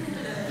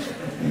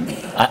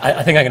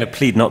 I think I'm going to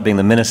plead not being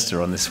the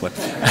minister on this one.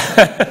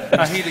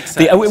 He'd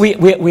accept.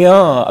 We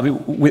are, I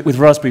mean, with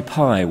Raspberry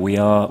Pi,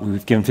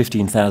 we've given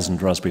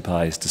 15,000 Raspberry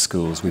Pis to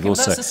schools. We've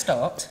also, that's a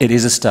start. It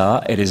is a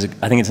start. I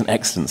think it's an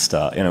excellent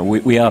start. You know,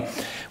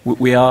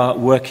 we are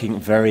working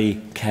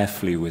very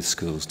carefully with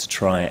schools to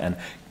try and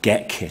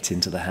get kit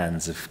into the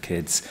hands of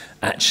kids,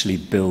 actually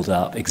build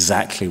up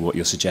exactly what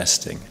you're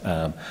suggesting.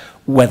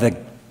 Whether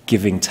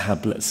giving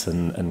tablets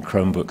and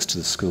Chromebooks to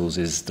the schools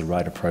is the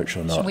right approach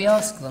or not. Should we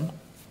ask them?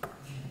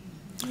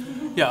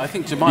 Yeah, I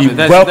think Jemima,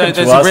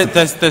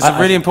 there's a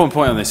really important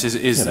point on this,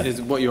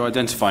 is what you're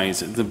identifying is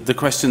the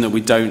question that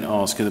we don't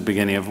ask at the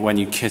beginning of when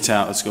you kit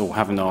out of school,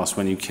 haven't asked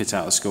when you kit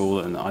out of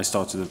school, and I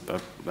started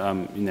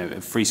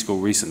a free school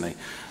recently,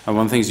 and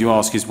one of the things you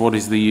ask is what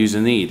is the user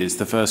need? It's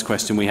the first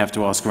question we have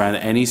to ask around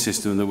any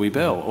system that we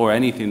build or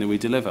anything that we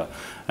deliver.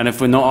 And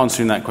if we're not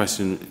answering that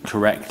question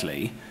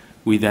correctly,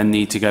 we then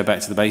need to go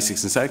back to the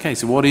basics and say, okay,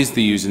 so what is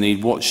the user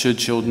need? What should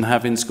children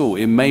have in school?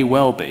 It may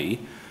well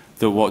be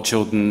that what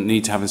children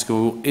need to have in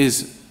school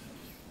is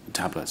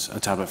tablets,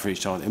 a tablet for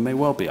each child. It may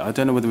well be. I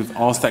don't know whether we've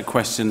asked that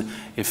question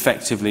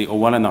effectively or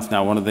well enough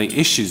now. One of the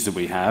issues that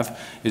we have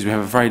is we have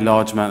a very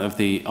large amount of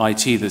the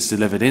IT that's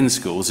delivered in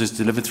schools is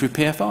delivered through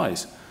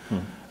PFIs.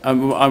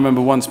 I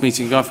remember once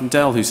meeting a guy from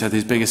Dell who said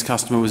his biggest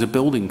customer was a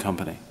building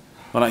company.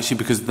 Well, actually,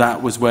 because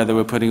that was where they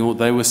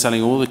were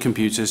selling all the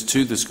computers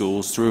to the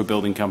schools through a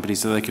building company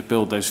so they could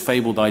build those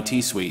fabled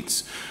IT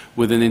suites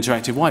with an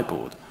interactive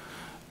whiteboard.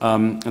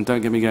 And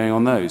don't get me going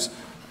on those.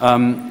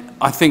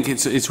 I think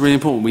it's really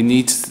important. We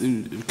need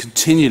to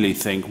continually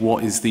think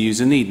what is the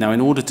user need. Now,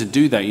 in order to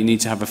do that, you need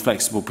to have a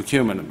flexible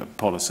procurement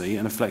policy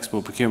and a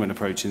flexible procurement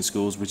approach in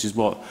schools, which is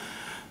what,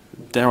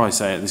 dare I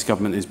say it, this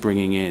government is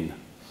bringing in.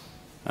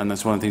 And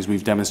that's one of the things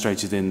we've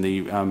demonstrated in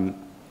the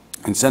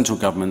in central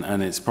government,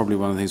 and it's probably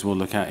one of the things we'll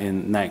look at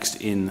next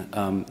in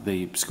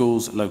the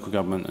schools, local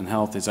government and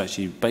health, is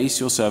actually base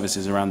your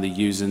services around the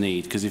user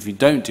need. Because if you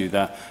don't do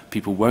that,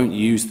 people won't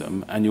use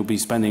them, and you'll be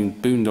spending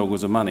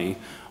boondoggles of money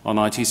on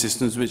IT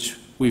systems which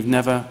we've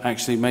never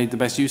actually made the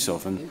best use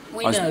of. And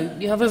we know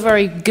you have a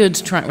very good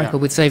track record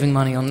with saving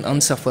money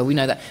on software. We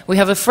know that. We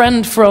have a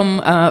friend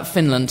from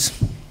Finland.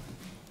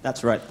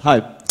 That's right.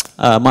 Hi,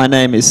 my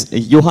name is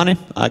Juhani.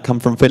 I come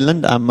from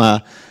Finland. I'm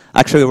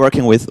actually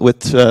working with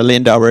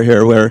Linda over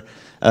here. We're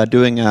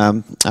doing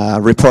a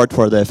report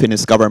for the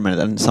Finnish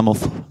government and some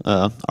of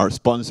our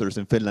sponsors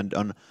in Finland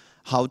on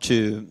how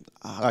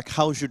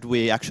should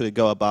we actually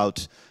go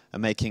about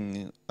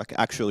making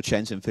actual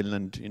change in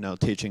Finland,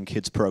 teaching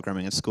kids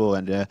programming at school.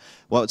 And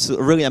what's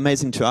really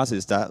amazing to us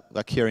is that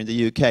here in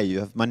the UK you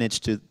have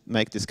managed to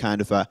make this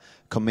kind of a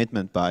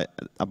commitment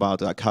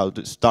about how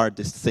to start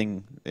this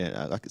thing,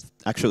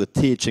 actually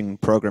teaching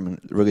programming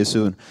really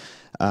soon.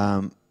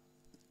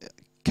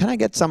 Can I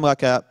get some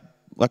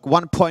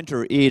one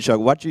pointer each?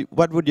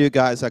 What would you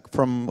guys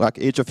from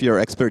each of your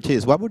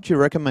expertise? What would you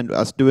recommend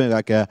us doing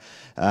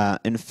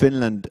in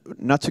Finland,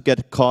 not to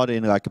get caught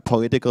in a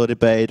political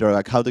debate,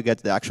 or how to get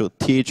the actual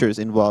teachers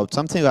involved?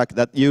 Something like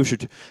that. You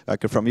should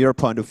from your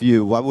point of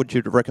view. What would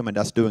you recommend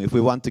us doing if we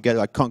want to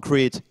get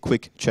concrete,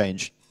 quick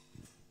change?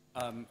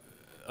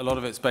 A lot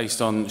of it's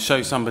based on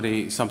show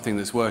somebody something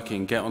that's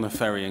working, get on a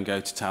ferry and go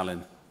to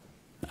Tallinn,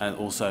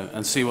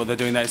 and see what they're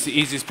doing there. It's the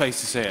easiest place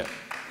to see it.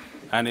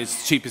 And it's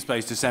the cheapest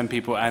place to send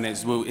people, and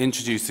it will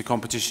introduce the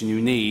competition you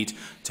need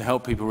to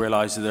help people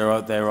realise that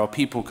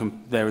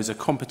there is a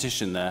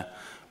competition there,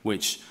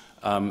 which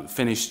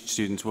Finnish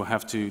students will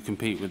have to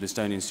compete with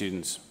Estonian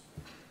students.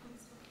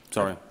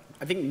 Sorry.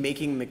 I think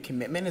making the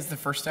commitment is the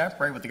first step,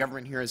 right? What the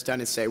government here has done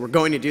is say, we're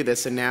going to do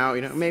this, and now,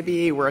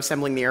 maybe we're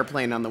assembling the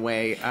airplane on the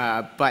way,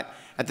 but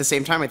at the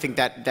same time, I think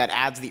that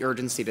adds the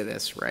urgency to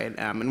this, right?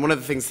 And one of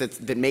the things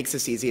that makes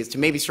this easy is to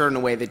maybe start in a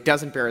way that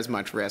doesn't bear as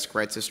much risk,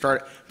 right? So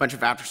start a bunch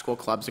of after-school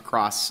clubs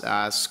across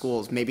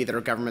schools, maybe that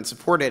are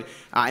government-supported,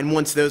 and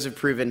once those have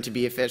proven to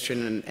be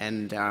efficient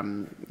and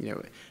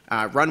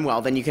run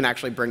well, then you can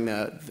actually bring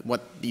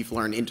what you've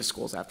learned into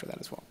schools after that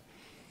as well.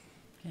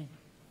 Okay.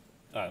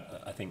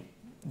 I think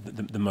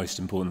the most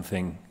important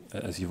thing,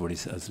 as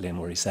Liam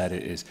already said,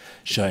 is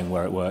showing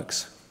where it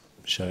works.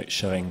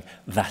 Showing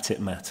that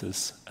it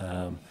matters.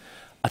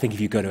 I think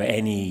if you go to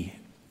any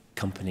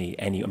company,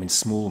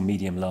 small,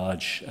 medium,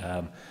 large,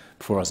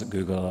 before I was at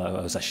Google, I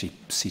was actually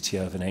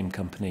CTO of an AIM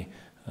company,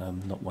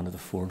 not one of the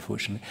 4,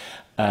 unfortunately.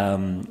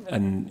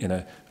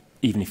 And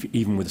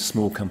even with a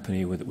small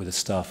company with a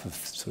staff of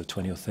sort of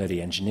 20 or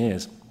 30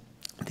 engineers,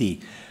 the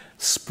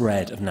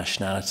spread of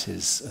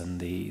nationalities and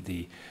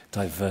the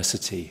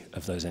diversity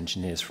of those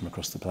engineers from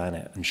across the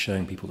planet, and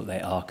showing people that they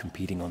are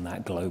competing on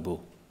that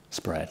global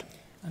spread.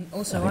 And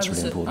also,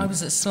 I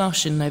was at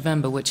Slush in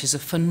November, which is a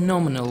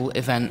phenomenal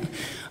event,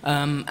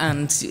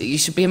 and you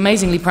should be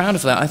amazingly proud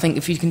of that. I think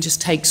if you can just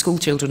take school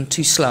children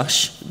to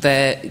Slush,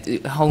 their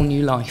whole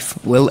new life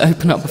will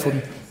open up before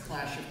them.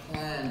 Clash of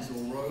Clans or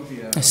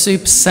Rovio.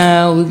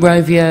 Supercell,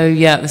 Rovio,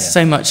 yeah, there's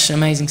so much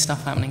amazing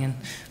stuff happening in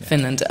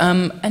Finland.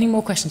 Any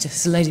more questions?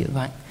 Yes, there's a lady at the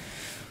back.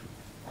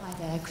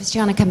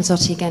 Christiana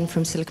Camazotti again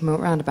from Silicon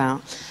Milk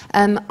Roundabout.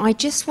 I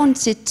just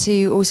wanted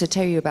to also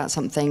tell you about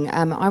something.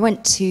 I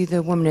went to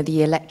the Woman of the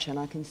Year lecture, and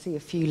I can see a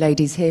few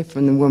ladies here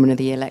from the Woman of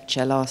the Year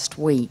lecture last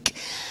week.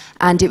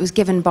 And it was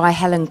given by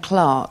Helen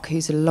Clark,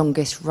 who's the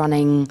longest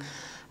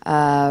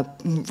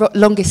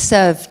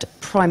served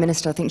Prime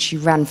Minister. I think she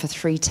ran for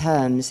 3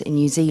 terms in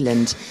New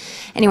Zealand.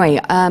 Anyway,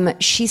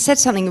 she said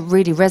something that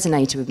really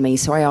resonated with me,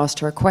 so I asked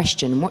her a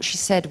question. And what she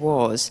said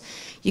was,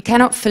 you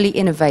cannot fully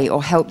innovate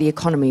or help the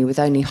economy with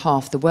only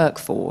half the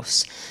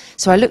workforce.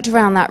 So I looked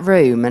around that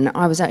room, and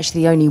I was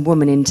actually the only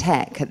woman in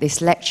tech at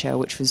this lecture,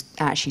 which was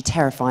actually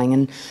terrifying.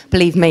 And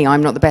believe me,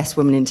 I'm not the best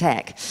woman in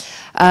tech.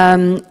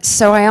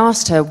 So I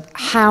asked her,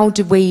 how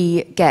do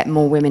we get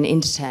more women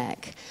into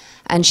tech?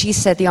 And she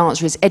said the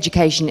answer is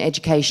education,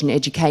 education,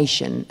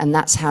 education. And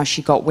that's how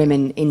she got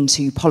women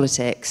into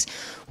politics,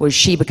 was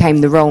she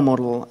became the role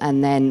model,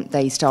 and then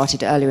they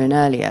started earlier and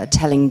earlier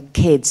telling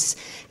kids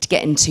to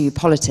get into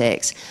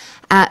politics.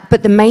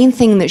 But the main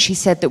thing that she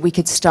said that we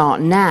could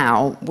start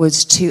now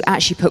was to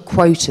actually put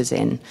quotas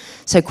in.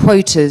 So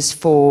quotas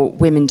for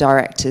women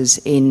directors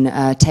in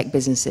tech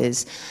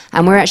businesses.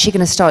 And we're actually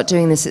going to start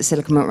doing this at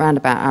Silicon Milk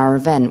Roundabout, our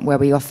event, where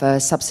we offer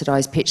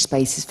subsidised pitch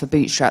spaces for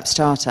bootstrap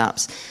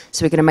startups.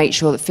 So we're going to make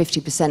sure that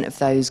 50% of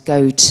those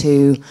go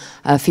to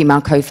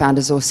female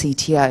co-founders or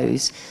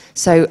CTOs.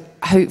 So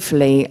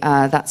hopefully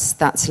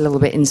that's a little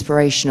bit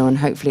inspirational, and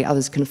hopefully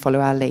others can follow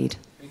our lead.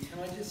 Can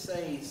I just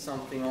say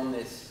something on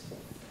this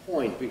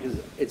point, because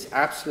it's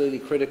absolutely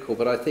critical,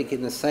 but I think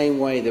in the same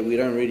way that we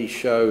don't really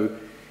show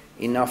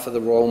enough of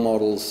the role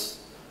models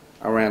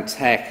around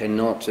tech, and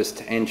not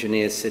just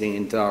engineers sitting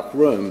in dark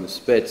rooms,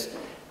 but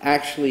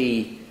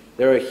actually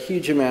there are a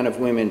huge amount of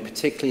women,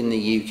 particularly in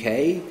the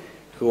UK,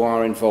 who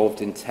are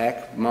involved in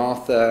tech.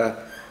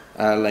 Martha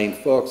Lane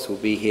Fox will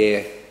be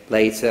here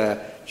later.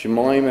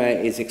 Jemima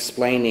is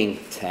explaining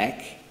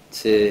tech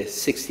to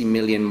 60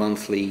 million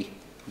monthly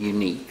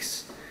uniques.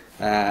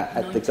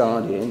 At The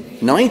Guardian.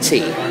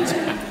 90!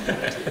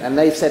 And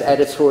they said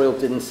editorial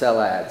didn't sell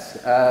ads.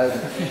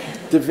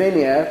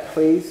 Davinia,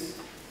 please.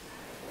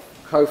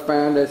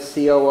 Co-founder,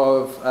 COO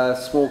of a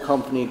small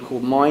company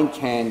called Mind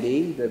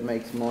Candy that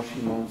makes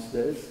Moshi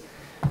Monsters.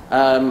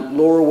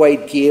 Laura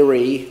Wade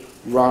Geary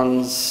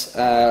runs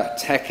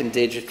tech and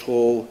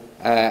digital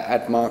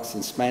at Marks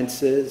and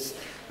Spencer's.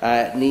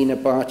 Nina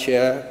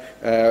Bhatia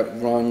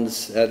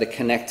runs the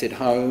Connected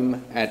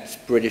Home at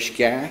British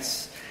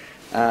Gas.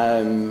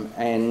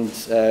 And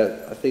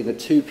I think the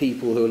 2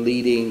 people who are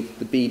leading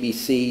the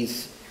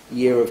BBC's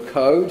Year of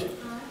Code,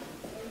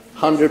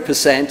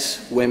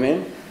 100%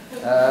 women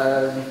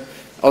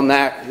on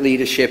that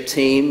leadership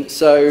team.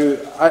 So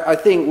I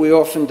think we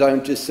often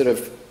don't just sort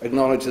of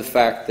acknowledge the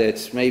fact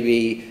that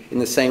maybe in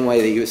the same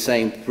way that you were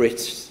saying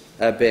Brits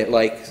a bit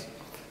like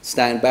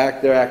stand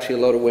back, there are actually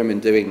a lot of women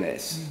doing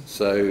this.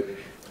 So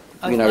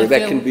you know,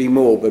 there can be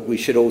more, but we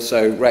should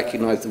also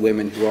recognise the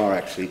women who are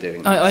actually doing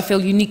it. I feel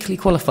uniquely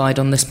qualified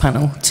on this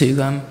panel to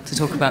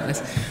talk about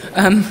this.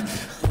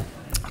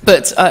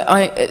 But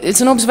it's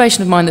an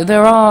observation of mine that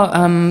there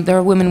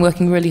are women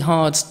working really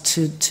hard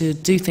to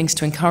do things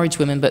to encourage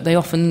women, but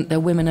they're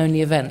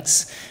women-only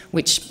events,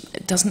 which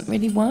doesn't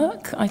really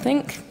work, I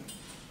think,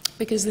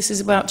 because this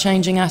is about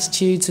changing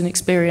attitudes and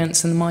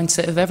experience and the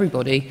mindset of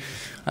everybody.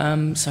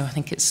 So I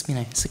think it's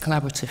a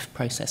collaborative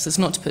process. It's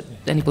not to put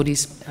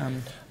anybody's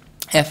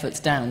efforts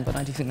down, but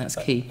I do think that's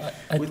key.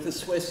 With the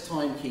Swiss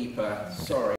timekeeper, sorry.